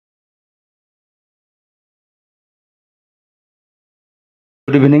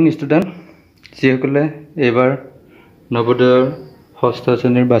Good evening, student. যিসকলে এবাৰ নৱোদয়ৰ ষষ্ঠ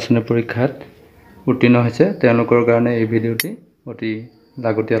শ্ৰেণীৰ বাছনি পৰীক্ষাত উত্তীৰ্ণ হৈছে তেওঁলোকৰ কাৰণে এই ভিডিঅ'টি অতি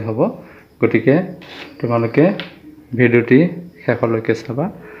লাগতিয়াল হ'ব। গতিকে তোমালোকে ভিডিঅ'টি শেষলৈকে চাবা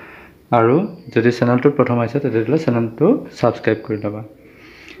আৰু যদি চেনেলটোত প্ৰথম আহিছে তেতিয়াহ'লে চেনেলটো ছাবস্ক্ৰাইব কৰি ল'বা।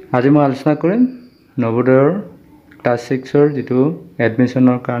 আজি মই আলোচনা কৰিম নৱোদয়ৰ ক্লাছ 6ৰ যিটো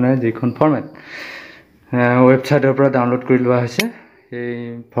এডমিশ্যনৰ কাৰণে যিখন ফৰ্মেট ৱেবছাইটৰ পৰা ডাউনলোড কৰি লোৱা হৈছে এই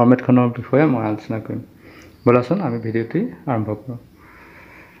ফৰ্মেটখনৰ বিষয়ে মই আলোচনা কৰিম। বলাচোন আমি ভিডিঅ'টি আৰম্ভ কৰোঁ।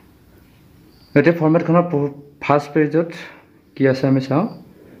 এতিয়া ফৰ্মেটখনৰ ফাৰ্ষ্ট পেজত কি আছে আমি চাওঁ।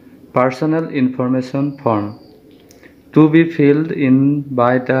 Personal information form two B field in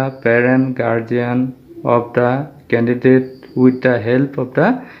by the parent guardian of the candidate with the help of the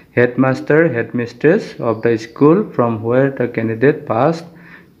headmaster হেডমিষ্ট্ৰেছ of the school from where the candidate passed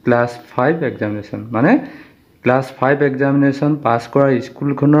class 5 examination. মানে class 5 examination পাছ কৰা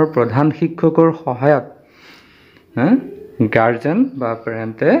স্কুলখনৰ প্ৰধান শিক্ষকৰ সহায়ত guardian বা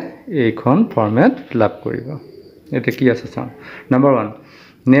পেৰেণ্টে এইখন format fill up কৰিব। এতিয়া কি আছে চাওঁ। নম্বৰ 1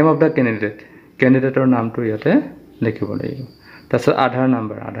 নেম অফ দ্য কেণ্ডিডেটৰ নামটো ইয়াতে লিখিব লাগিব। তাৰপিছত আধাৰ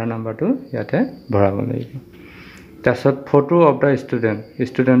নাম্বাৰটো ইয়াতে ভৰাব লাগিব। তাৰপিছত ফটো অফ দ্য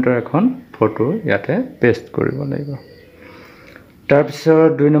ষ্টুডেণ্টৰ এখন ফটো ইয়াতে পেষ্ট কৰিব লাগিব। তাৰপিছত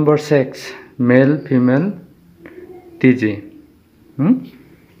 2 নম্বৰ ছেক্স মেল ফিমেল টিজি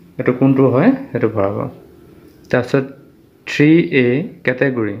এইটো কোনটো হয় সেইটো ভৰাব। তাৰপিছত 3A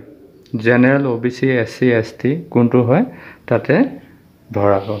category general OBC SC ST কোনটো হয় তাতে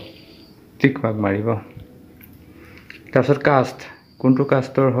ভৰাব, টিক মাৰ্ক মাৰিব। তাৰপিছত কাষ্ট কোনটো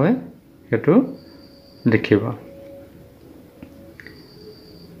কাষ্টৰ হয় সেইটো লিখিব।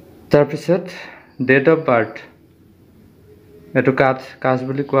 তাৰপিছত ডেট অফ বাৰ্থ এইটো কাষ্ট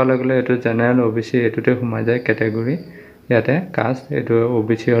বুলি কোৱাৰ লগে লগে এইটো জেনেৰেল OBC এইটোতে সোমাই যায় কেটেগৰী। ইয়াতে কাষ্ট এইটো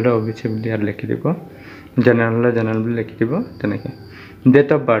OBC হ'লে OBC বুলি ইয়াত লিখি দিব, জেনেৰেল হ'লে জেনেৰেল বুলি লিখি দিব তেনেকৈ। ডেট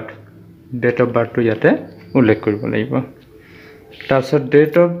অফ বাৰ্থটো ইয়াতে উল্লেখ কৰিব লাগিব। তাৰপিছত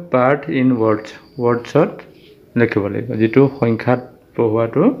ডেট অফ বাৰ্থ ইন ৱৰ্ডছত লিখিব লাগিব, যিটো সংখ্যাত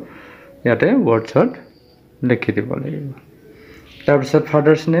পঢ়োৱাটো ইয়াতে ৱৰ্ডছত লিখি দিব লাগিব। তাৰপিছত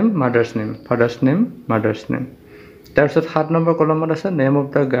ফাদাৰ্ছ নেম মাদাৰ্ছ নেম। তাৰপিছত 7 নম্বৰ কলমত আছে name of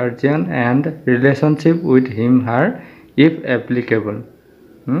the guardian and relationship with him her if applicable.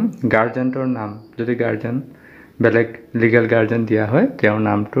 গাৰ্জেণ্টৰ নাম যদি গাৰ্জেন বেলেগ লিগেল গাৰ্জেন দিয়া হয় তেওঁৰ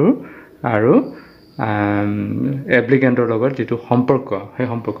নামটো আৰু এপ্লিকেণ্টৰ লগত যিটো সম্পৰ্ক সেই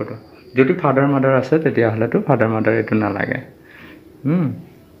সম্পৰ্কটো। যদি ফাদাৰ মাদাৰ আছে তেতিয়াহ'লেতো ফাদাৰ মাদাৰ এইটো নালাগে,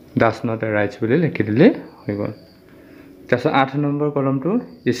 ডাজ নট এৰাইজ বুলি লিখি দিলেই হৈ গ'ল। তাৰপিছত 8 নম্বৰ কলমটো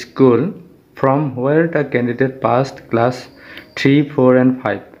school from where the candidate passed class 3, 4 and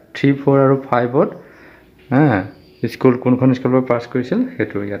 5 3, 4 আৰু 5ত স্কুল কোনখন স্কুলৰ পৰা পাছ কৰিছিল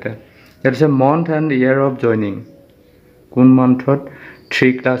সেইটো ইয়াতে। তাৰপিছত month and year of joining কোন মান্থত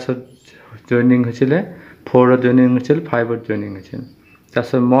 3 ক্লাছত জইনিং হৈছিলে, 4ত জইনিং হৈছিল, 5ত জইনিং হৈছিল।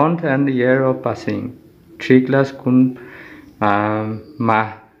 তাৰপিছত month and year of passing 3 class কোন মাহ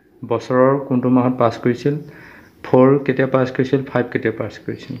বছৰৰ কোনটো মাহত পাছ কৰিছিল, 4 কেতিয়া পাছ কৰিছিল, 5 কেতিয়া পাছ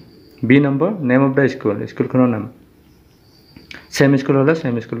কৰিছিল। B number name of the স্কুলখনৰ নাম, চেম স্কুল হ'লে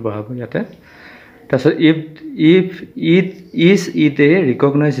চেম স্কুল বহাব ইয়াতে। তাৰপিছত is it A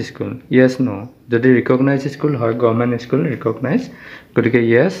recognise school, য়েছ ন। যদি ৰিকগনাইজ স্কুল হয় গভৰ্ণমেণ্ট স্কুল ৰিকগনাইজ, গতিকে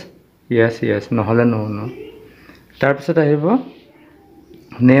য়েছ নহ'লে ন। তাৰপিছত আহিব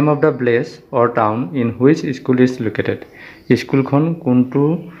name of the place or town in which school is located. স্কুলখন কোনটো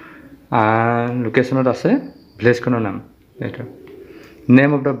লোকেশ্যনত আছে ভিলেজখনৰ নাম এইটো। Name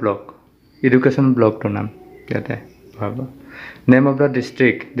of the block education ব্লকটোৰ নাম ইয়াতে ভৰাব। নেম অফ দ্য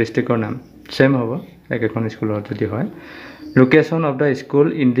ডিষ্ট্ৰিক্টৰ নাম চেম হ'ব একেখন স্কুলৰ যদি হয়। Location of the school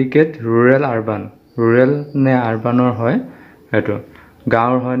indicate rural নে আৰবানৰ হয় সেইটো,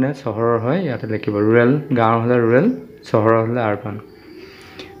 গাঁৱৰ হয় নে চহৰৰ হয় ইয়াতে লিখিব। ৰুৰেল গাঁৱৰ হ'লে ৰুৰেল, চহৰৰ হ'লে আৰবান।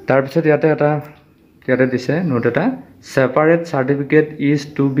 তাৰপিছত ইয়াতে দিছে নোট এটা, separate certificate is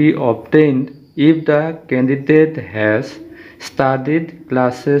two B obtained if the candidate has studied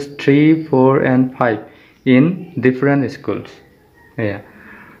classes 3, 4 and 5 in different schools। এয়া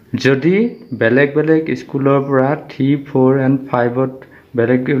যদি বেলেগ স্কুলৰ পৰা 3, 4 and 5ত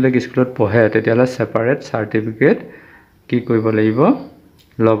বেলেগ স্কুলত পঢ়ে তেতিয়াহ'লে ছেপাৰেট চাৰ্টিফিকেট কি কৰিব লাগিব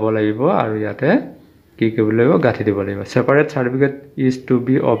ল'ব লাগিব আৰু ইয়াতে কি কৰিব লাগিব গাঁঠি দিব লাগিব। Separate certificate is two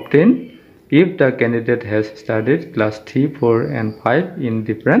B obtained if the candidate has studied class 3, 4 and 5 in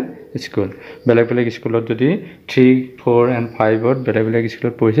different school. বেলেগ স্কুলত যদি 3, 4 and 5ত বেলেগ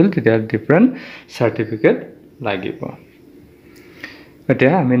স্কুলত পঢ়িছিল তেতিয়া ডিফাৰেণ্ট চাৰ্টিফিকেট লাগিব।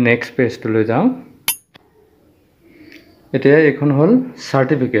 এতিয়া আমি নেক্সট পেজটোলৈ যাওঁ। এতিয়া এখন হল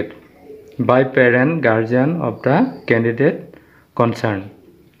certificate by প্যাৰেন্ট guardian of the candidate concern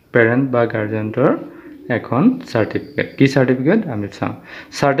প্যাৰেন্ট বা গাৰ্জিয়ানটোৰ এখন সার্টিফিকেট কি সার্টিফিকেট আমি চাওঁ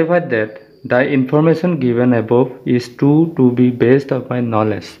certified that the information given above is two B based of my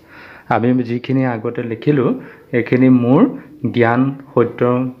knowledge আমি যিখিনি আগতে লিখিলো এখিনি মোৰ জ্ঞান সত্য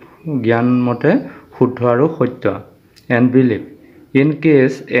জ্ঞান মতে শুদ্ধ আৰু সত্য and believe in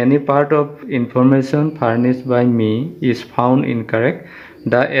case any part of information furnished by me is found incorrect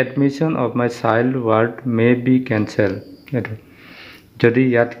the admission of my child ward may be cancelled যদি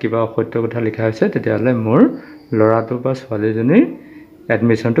ইয়াত কিবা অসত্য কথা লিখা আছে তেতিয়াহলে মোৰ লৰাটো বা ছোৱালীজনীৰ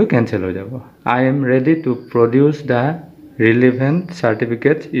এডমিশনটো কেনসেল হৈ যাব I am ready to produce the relevant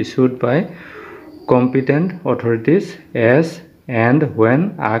certificates issued by competent authorities as and when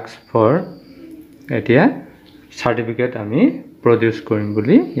asked for এতিয়া certificate আমি produce কৰিম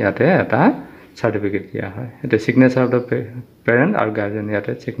বুলি ইয়াতে এটা certificate দিয়া হয় এটা signature of the parent আৰু guardian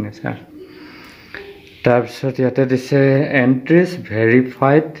ইয়াতে signature তাৰপিছত ইয়াতে দিছে entries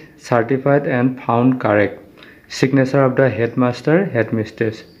verified certified and found correct signature of the headmaster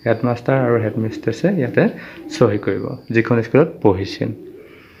headmistress আৰু headmistress ইয়াতে সহি কৰিব যিখন স্কুলত পঢ়িছিল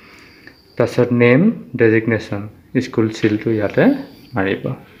তাৰপিছত name designation স্কুল সিলটো ইয়াতে মাৰিব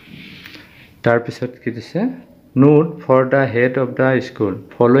তাৰপিছত কি দিছে Note for the head of the school.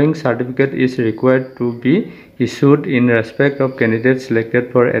 Following certificate is required to be issued in respect of candidates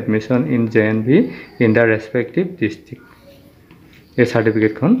selected for admission in JNV in the respective district. A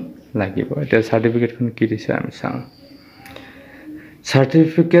certificate kon lagibo. The certificate kon ki dise ami saw.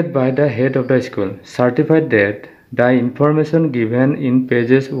 Certificate by the head of the school certified that the information given in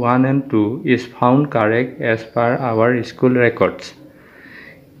pages 1 and 2 is found correct as per our school records.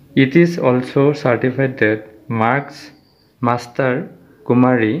 It is also certified that Marks Master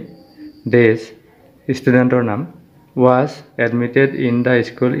Kumari Days student or name was admitted in the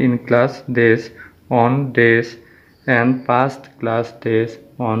school in class days on days and past class days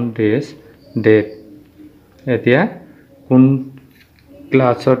on days date. Etia kun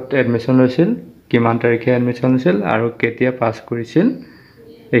classot admission loisil kiman tarikhe admission loisil aru ketia pass korisil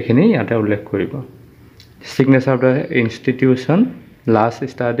ekhini yata ullekh koribo signature of the institution last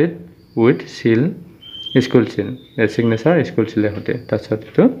studied with seal school seal signature school সিলে হতে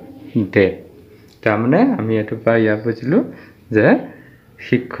তাছতো দে তাৰমানে আমি এটো পা ইয়া বুজিলো যে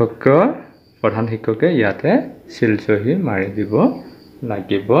শিক্ষক প্ৰধান শিক্ষকে ইয়াতে সিল সহি মাৰি দিব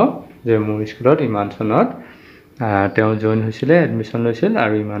লাগিব যে মোৰ স্কুলত ইমান চনত তেওঁ জয়েন হৈছিল এডমিশন লৈছিল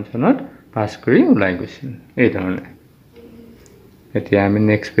আৰু ইমান চনত পাস কৰি উলাই গৈছিল এই ধৰণে এতিয়া আমি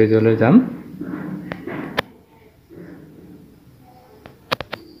নেক্সট পেজলৈ যাম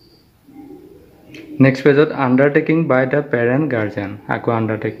Next page of undertaking by the parent guardian. Ako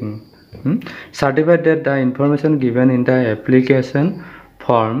undertaking. Certified that the information given in the application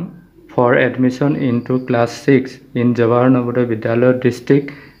form for admission into class 6 in Jawahar Navodaya Vidyalaya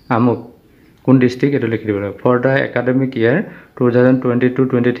district Amuk. Kun district eto likhi dibo. For the academic year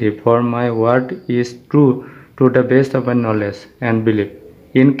 2022-23 for my word is true to the best of my knowledge and belief.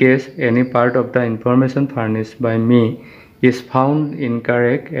 In case any part of the information furnished by me is found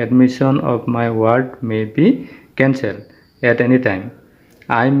incorrect, admission of my ward may be cancelled at any time.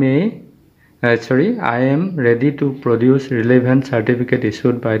 I am ready to produce relevant certificate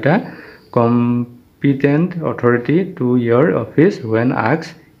issued by the competent authority to your office when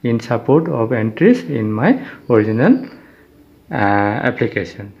asked in support of entries in my original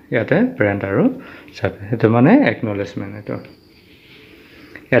application. Yate parent aru sabe. Eto mane acknowledgement eto.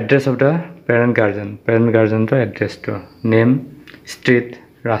 Address of the parent guardian to address to name street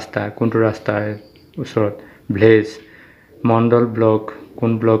rasta kuntu rasta usorot village mondol block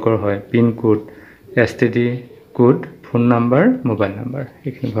kun block or hoy pin code std code phone number mobile number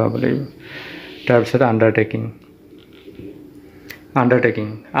ekhini bhaba laibo tar bisot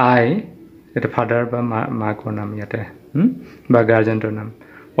undertaking I eta father ba ma kor nam yate ba guardian tor nam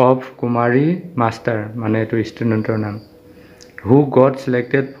of Kumari Master mane etu student tor nam who got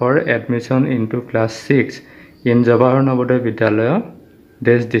selected for admission into class 6 in Jawahar Navodaya Vidyalaya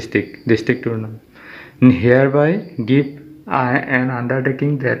this district tournament. Hereby give an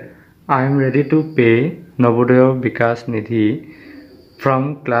undertaking that I am ready to pay Navodaya Vikas Nidhi from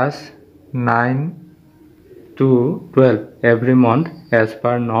class 9 to 12 every month as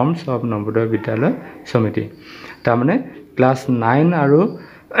per norms of Navodaya Vidyalaya Samiti. Tamane class 9 aru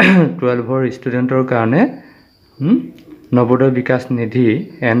 12 or student or karone Navodaya Vikas Nidhi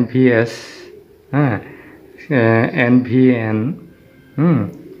NVN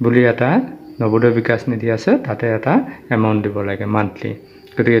বুলি এটা Navodaya Vikas Nidhi আছে তাতে এটা amount দিব লাগে monthly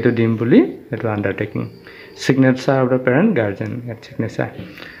গতিকে এইটো দিম বুলি এইটো undertaking signature of the parent guardian ইয়াত চিগনেচাৰ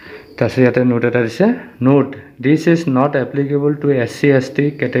তাৰপিছত ইয়াতে নোট এটা দিছে note this is not applicable two SC/ST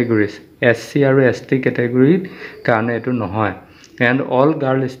categories SC আৰু ST কেটেগৰীৰ কাৰণে এইটো নহয় and all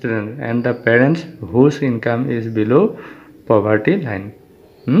girl student and the parents হুজ income is bill' poverty line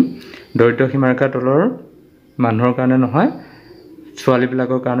দৰিদ্ৰ সীমাৰেখাৰ তলৰ মানুহৰ কাৰণে নহয়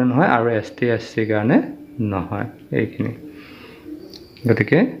ছোৱালীবিলাকৰ কাৰণে নহয় আৰু ST/SC কাৰণে নহয় এইখিনি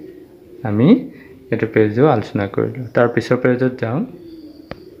গতিকে আমি এইটো পেজো আলোচনা কৰিলোঁ তাৰ পিছৰ পেজত যাওঁ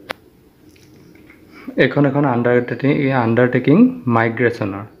এখন undertaking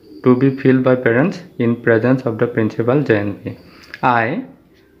মাইগ্ৰেশ্যনৰ two B feel by parents in presence of the principal JNV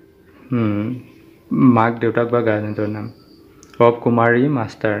মাক দেউতাক বা গাৰ্জেনৰ নাম অফ কুমাৰী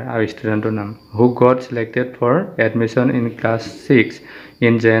মাষ্টাৰ আৰু ষ্টুডেণ্টৰ নাম হু gut selected for admission in class 6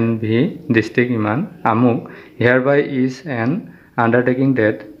 in JNV district ইমান আমুক হিয়াৰ বাই is an undertaking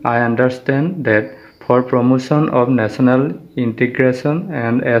that I understand that for promotion of national integration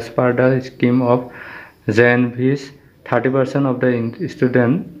and as per the scheme of JNV's 30% of the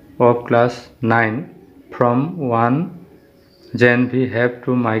student of class 9 from one JNV have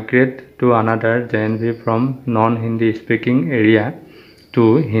to migrate to another JNV from non-Hindi speaking area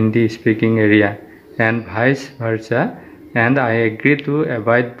to Hindi speaking area and vice versa and I agree to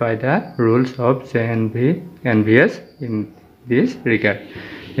abide by the rules of JNVS in this regard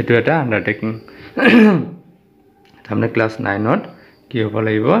এইটো এটা undertaking তাৰমানে class 9ত কি হ'ব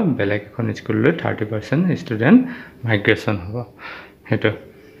লাগিব বেলেগ এখন স্কুললৈ 30% student migration হ'ব সেইটো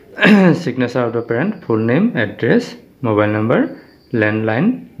signature of the parent full name address mobile number landline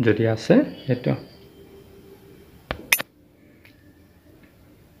যদি আছে সেইটো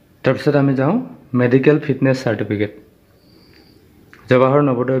তাৰপিছত আমি যাওঁ medical fitness certificate Jawahar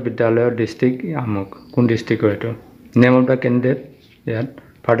Navodaya বিদ্যালয়ৰ ডিষ্ট্ৰিক্ট আমুক কোন ডিষ্ট্ৰিক্টৰ এইটো Name of the candidate, yeah,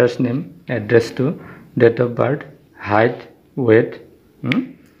 father's name, address to, date of birth, height, weight,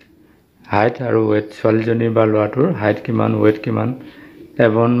 height আৰু weight, ছোৱালীজনী বা ল'ৰাটোৰ height কিমান, weight কিমান,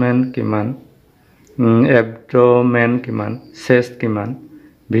 abdomen কিমান, abdomen কিমান, chest কিমান,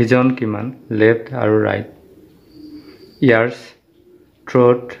 vision কিমান, left আৰু right, ears,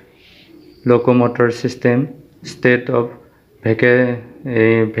 throat, locomotor system, state of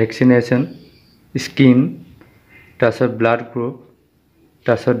vaccination, skin, তাৰপিছত ব্লাড গ্ৰুপ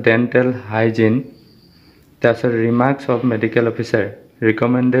তাৰপিছত ডেণ্টেল হাইজিন তাৰপিছত remarks of medical officer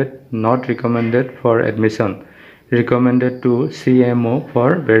recommended not recommended for admission recommended two CMO for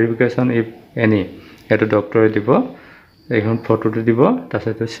verification if any এইটো ডক্টৰে দিব এইখন ফটোটো দিব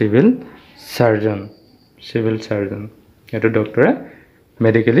তাৰপিছত চিভিল চাৰ্জন এইটো ডক্টৰে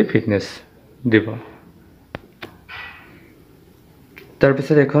মেডিকেলি ফিটনেছ দিব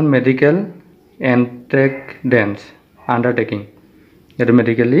তাৰপিছত এখন মেডিকেল এণ্টেকডেন্স আণ্ডাৰটেকিং এইটো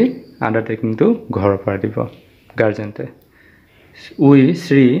মেডিকেলি আণ্ডাৰটেকিংটো ঘৰৰ পৰা দিব গাৰ্জেণ্টে উই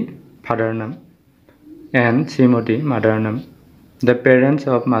শ্ৰী ফাদাৰ নাম এণ্ড শ্ৰীমতী মাদাৰ নাম the parents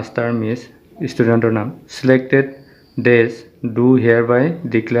of master miss ষ্টুডেণ্টৰ নাম selected days do here by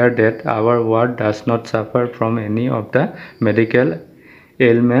declare date hour ward does not suffer from any of the medical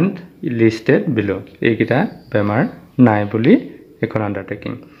এইলমেণ্ট listed বিল' এইকেইটা বেমাৰ নাই বুলি এখন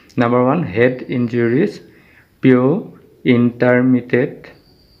undertaking Number 1, head injuries, pure intermittent,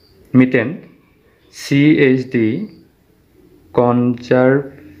 CHD,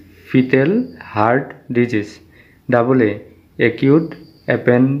 congenital heart disease, AA, acute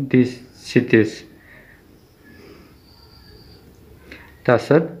appendicitis,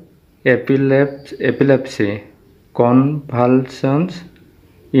 তাৰপিছত epilepsy, convulsions,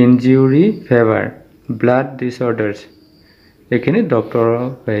 injury, fever, blood disorders, এইখিনি ডক্টৰৰ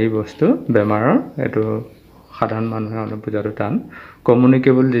এই বস্তু বেমাৰৰ এইটো সাধাৰণ মানুহে অলপ বুজাটো টান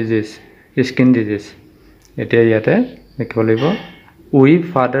কমিউনিকেবল ডিজিজ স্কিন ডিজিজ এতিয়া ইয়াতে লিখিব লাগিব উই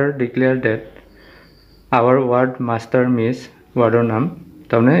father declare date hour ward master miss ৱাৰ্ডৰ নাম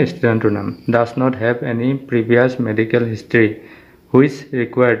তাৰমানে ষ্টুডেণ্টৰ নাম does not have any previous medical history which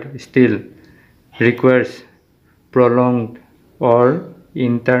ৰিকুৱাৰ্ছ prolonged or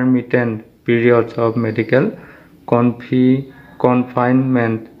intermittent periods of medical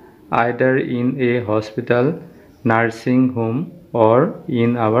confinement either in a hospital, nursing home or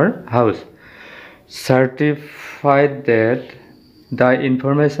in our house. Certified that the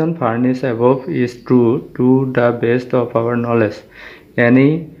information furnished above is true to the best of our knowledge. Any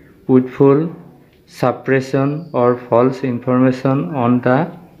truthful suppression or false information on the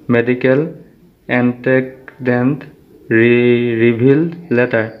medical antecedent revealed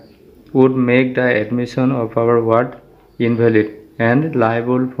later would make the admission of our ward invalid and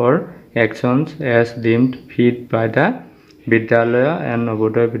liable for actions as deemed fit by the Vidyalaya and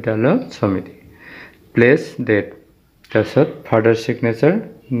Navodaya Vidyalaya Samiti. Place, date. Tasat, father signature,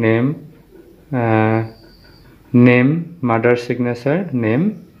 name, mother signature,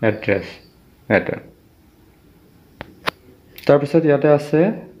 name, address. তাৰপিছত ইয়াতে আছে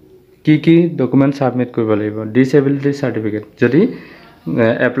কি document submit কৰিব লাগিব disability certificate যদি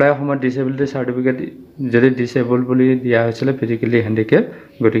apply সময়ত disability certificate যদি disable বুলি দিয়া হৈছিল ফিজিক্যালি হ্যান্ডিক্যাপ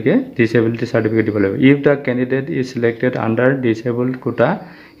গতিকে ডিসেবিলিটি সার্টিফিকেট দিব লাগিব if da candidate is selected under disabled quota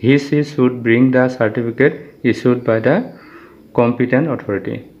he should bring the certificate issued by the competent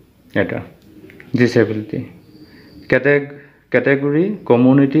authority eta disability category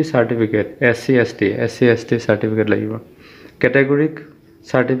community certificate SC/ST certificate lagibo category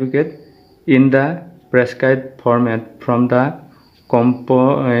certificate in the prescribed format from the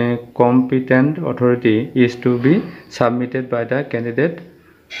competent authority is to be submitted by the candidate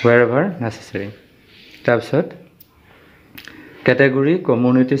wherever necessary. Tabsat category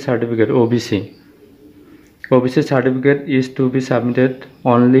community certificate OBC certificate is to be submitted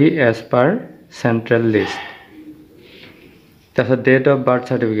only as per central list. That's a date of birth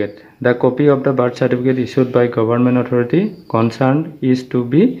certificate. The copy of the birth certificate issued by government authority concerned is to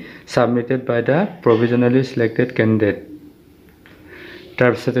be submitted by the provisionally selected candidate.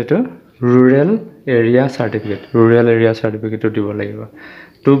 Rural area certificate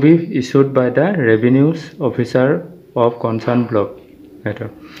to be issued by the revenue officer of concerned block.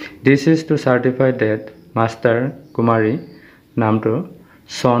 This is to certify that Master Kumari Namto,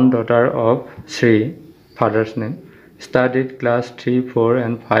 son, daughter of Sri, father's name, studied class 3, 4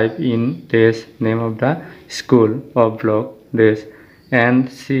 and 5 in this name of the school of block this and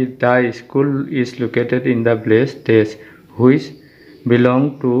the school is located in the place this which belong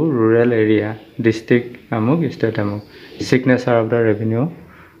to rural area district amuk state amuk signature of the revenue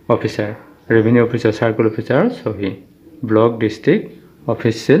officer circle officer sohi block district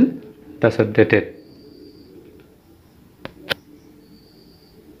official tasot dated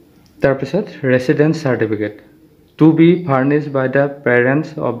tarpisot residence certificate to be furnished by the parents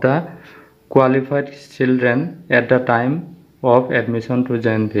of the qualified children at the time of admission to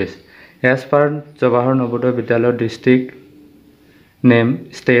Jnv as per Jawahar Navodaya Vidyalaya district name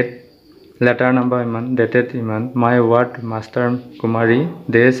state letter number iman dated iman my ward Master Kumari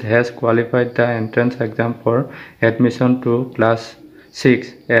Des has qualified the entrance exam for admission to class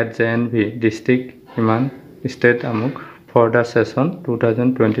 6 at Jnv district iman state amuk for the session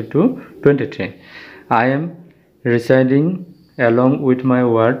 2022-23. I am residing along with my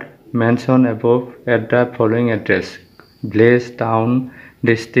ward mentioned above at the following address Blaze town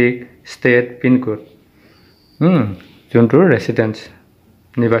district state pin code junto residence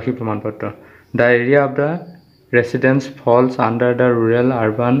nibashi pramanpatra the area of the residence falls under the rural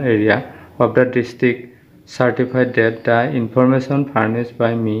urban area of the district certified that the information furnished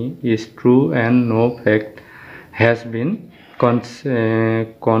by me is true and no fact has been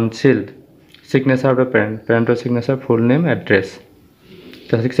concealed signature of the parental signature full name address.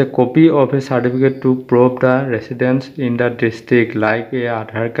 That is a copy of a certificate to prove the residence in the district like a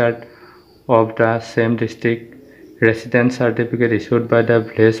Aadhaar card of the same district residence certificate issued by the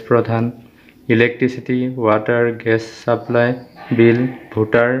village pradhan electricity water gas supply bill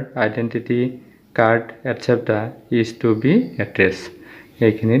voter identity card etc is to be addressed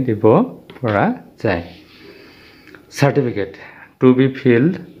ekhini dibo pora jay certificate to be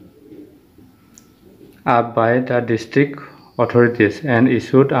filled up by the district authorities and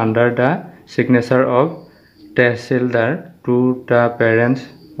issued under the signature of Tehsildar to the parents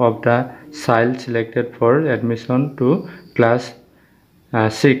of the child selected for admission to class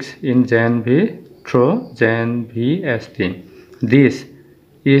 6 in Jnv through jnvst. This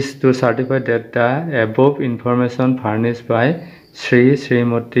is to certify that the above information furnished by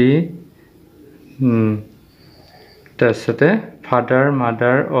Srimati father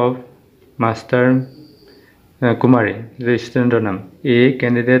mother of Master Kumari, the student name, a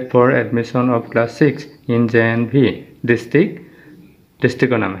candidate for admission of class 6 in Jnv district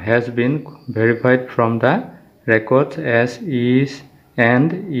name has been verified from the records as is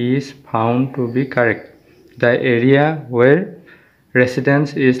and is found to be correct. The area where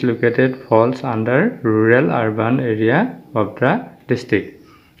residence is located falls under rural urban area of the district.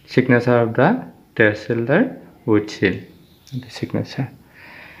 Signature of the Tehsildar with seal. The signature.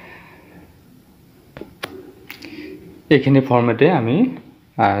 এইখিনি ফৰ্মেটে আমি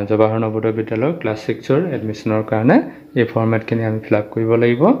জৱাহৰ নৱোদয় বিদ্যালয় class 6 ৰ এডমিশনৰ কাৰণে এই ফৰ্মেটখিনি আমি fill up কৰিব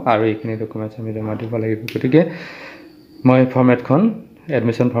লাগিব আৰু এইখিনি ডকুমেন্টছ আমি জমা দিব লাগিব গতিকে মই ফৰ্মেটখন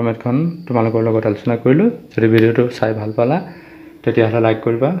এডমিশন ফৰ্মেটখন তোমালোকৰ লগত আলোচনা কৰিলো যদি ভিডিওটো চাই ভাল পালা তেতিয়াহ'লে লাইক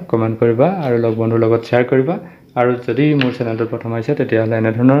কৰিবা কমেন্ট কৰিবা আৰু লগ বন্ধুৰ লগত শ্বেয়াৰ কৰিবা আৰু যদি মোৰ চেনেলটো প্ৰথম আহিছে তেতিয়াহ'লে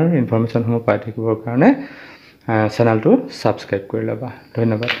এনেধৰণৰ ইনফৰমেশ্যনসমূহ পাই থাকিবৰ কাৰণে চেনেলটো ছাবস্ক্ৰাইব কৰি ল'বা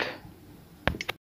ধন্যবাদ